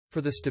For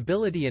the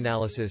stability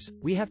analysis,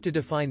 we have to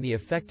define the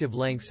effective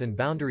lengths and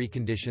boundary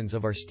conditions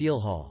of our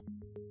steel hull.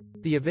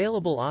 The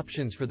available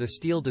options for the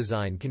steel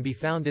design can be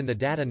found in the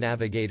Data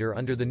Navigator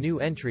under the new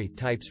entry,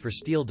 Types for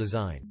Steel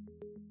Design.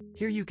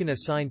 Here you can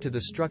assign to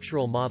the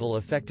structural model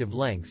effective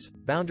lengths,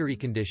 boundary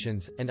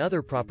conditions, and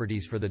other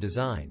properties for the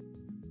design.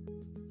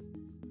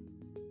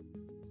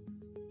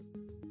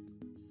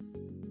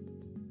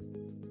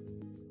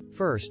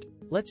 First,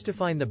 let's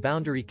define the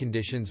boundary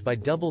conditions by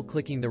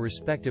double-clicking the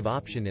respective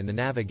option in the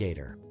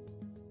Navigator.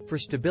 For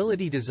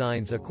stability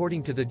designs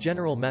according to the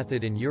general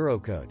method in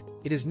Eurocode,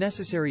 it is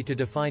necessary to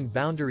define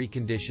boundary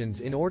conditions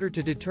in order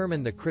to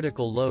determine the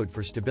critical load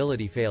for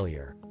stability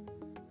failure.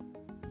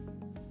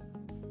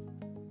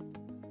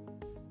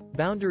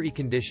 Boundary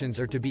conditions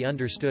are to be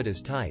understood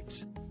as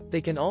types.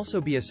 They can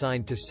also be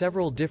assigned to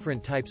several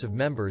different types of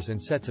members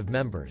and sets of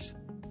members.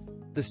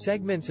 The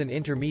segments and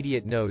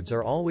intermediate nodes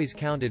are always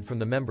counted from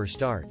the member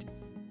start.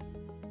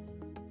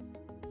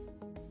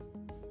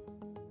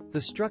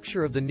 The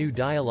structure of the new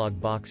dialog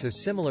box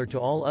is similar to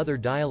all other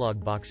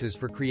dialog boxes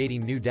for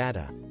creating new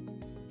data.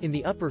 In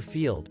the upper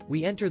field,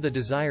 we enter the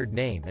desired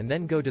name and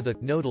then go to the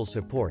Nodal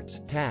Supports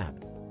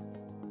tab.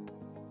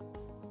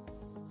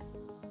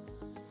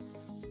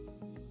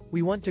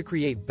 We want to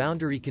create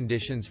boundary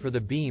conditions for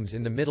the beams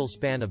in the middle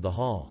span of the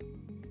hull.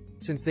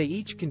 Since they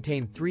each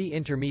contain 3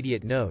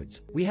 intermediate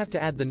nodes, we have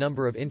to add the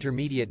number of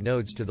intermediate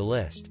nodes to the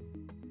list.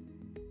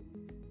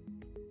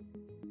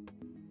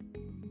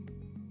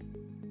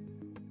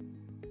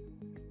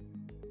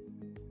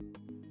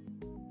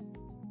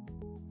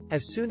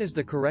 As soon as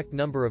the correct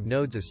number of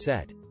nodes is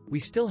set, we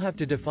still have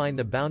to define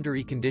the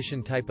boundary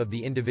condition type of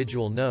the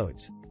individual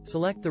nodes,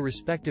 select the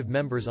respective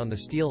members on the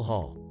steel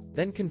hull,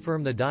 then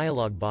confirm the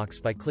dialog box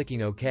by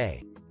clicking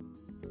OK.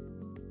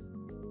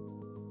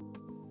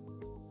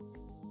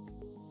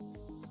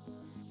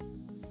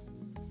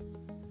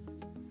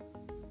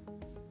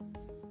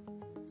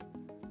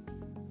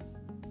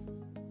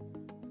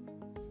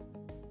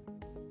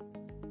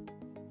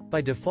 By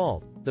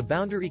default, the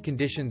Boundary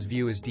Conditions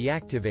view is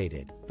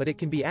deactivated, but it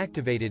can be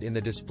activated in the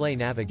Display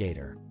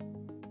Navigator.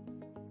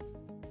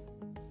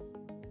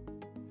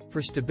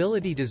 For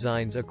stability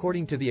designs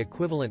according to the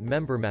equivalent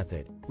member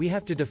method, we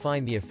have to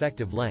define the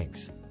effective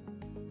lengths.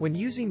 When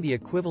using the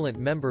equivalent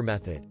member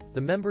method,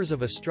 the members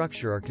of a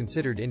structure are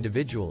considered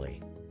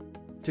individually.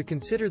 To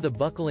consider the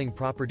buckling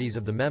properties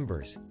of the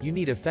members, you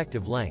need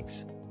effective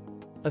lengths.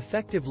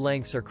 Effective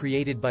lengths are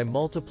created by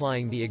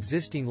multiplying the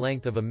existing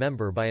length of a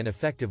member by an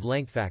effective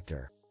length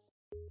factor.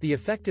 The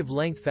effective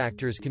length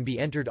factors can be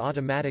entered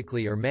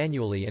automatically or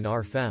manually in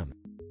RFEM.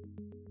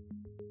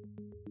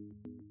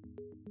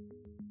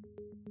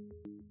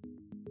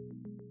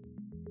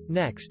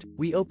 Next,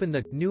 we open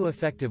the New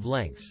Effective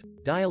Lengths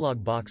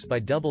dialog box by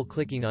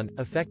double-clicking on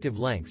Effective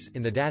Lengths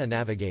in the Data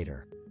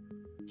Navigator.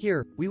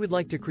 Here, we would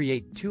like to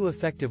create 2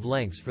 effective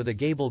lengths for the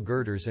gable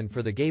girders and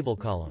for the gable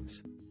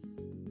columns.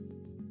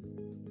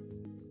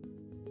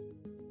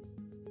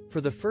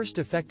 For the first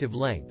effective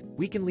length,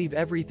 we can leave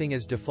everything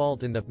as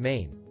default in the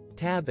Main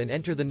tab and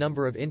enter the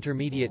number of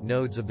intermediate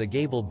nodes of the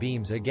gable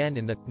beams again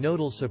in the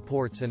Nodal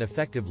Supports and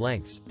Effective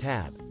Lengths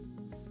tab.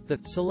 The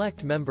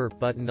Select Member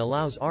button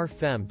allows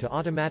RFEM to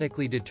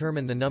automatically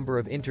determine the number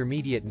of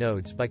intermediate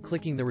nodes by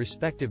clicking the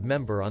respective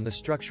member on the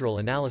structural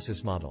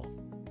analysis model.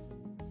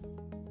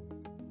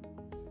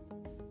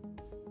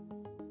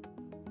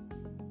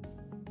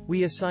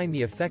 We assign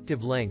the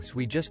effective lengths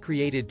we just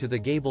created to the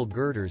gable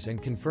girders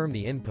and confirm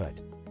the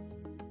input.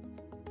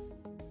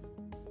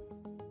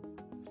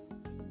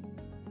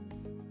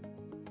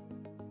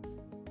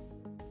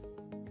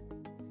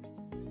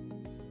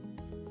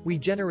 We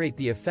generate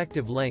the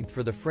effective length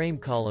for the frame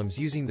columns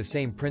using the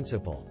same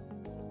principle.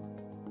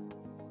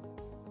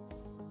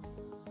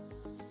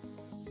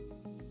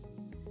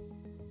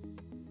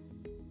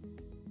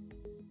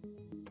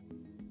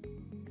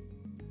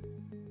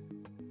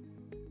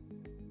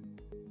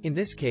 In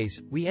this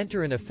case, we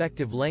enter an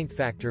effective length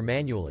factor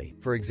manually,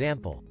 for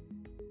example,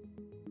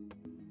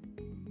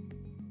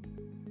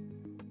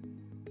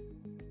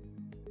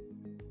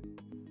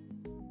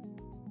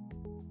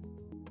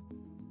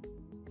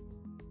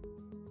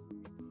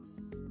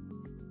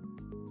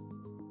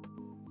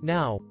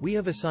 Now, we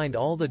have assigned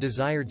all the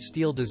desired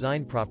steel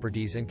design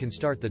properties and can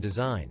start the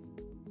design.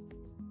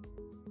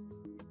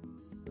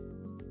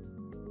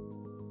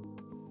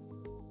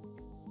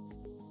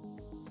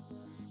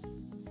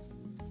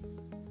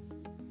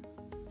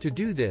 To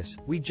do this,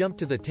 we jump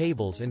to the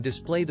tables and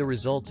display the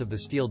results of the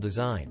steel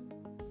design.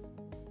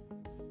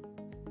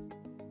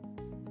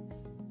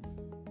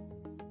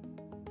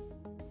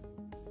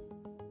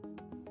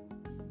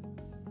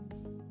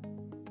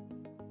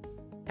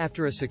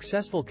 After a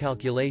successful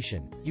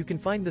calculation, you can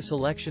find the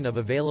selection of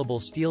available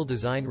steel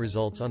design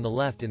results on the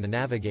left in the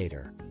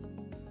Navigator.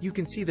 You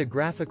can see the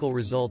graphical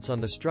results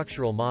on the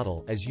structural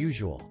model, as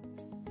usual.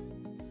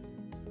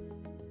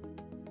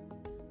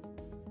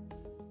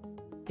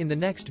 In the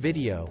next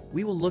video,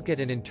 we will look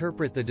at and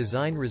interpret the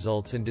design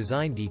results and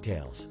design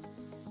details.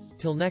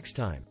 Till next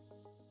time.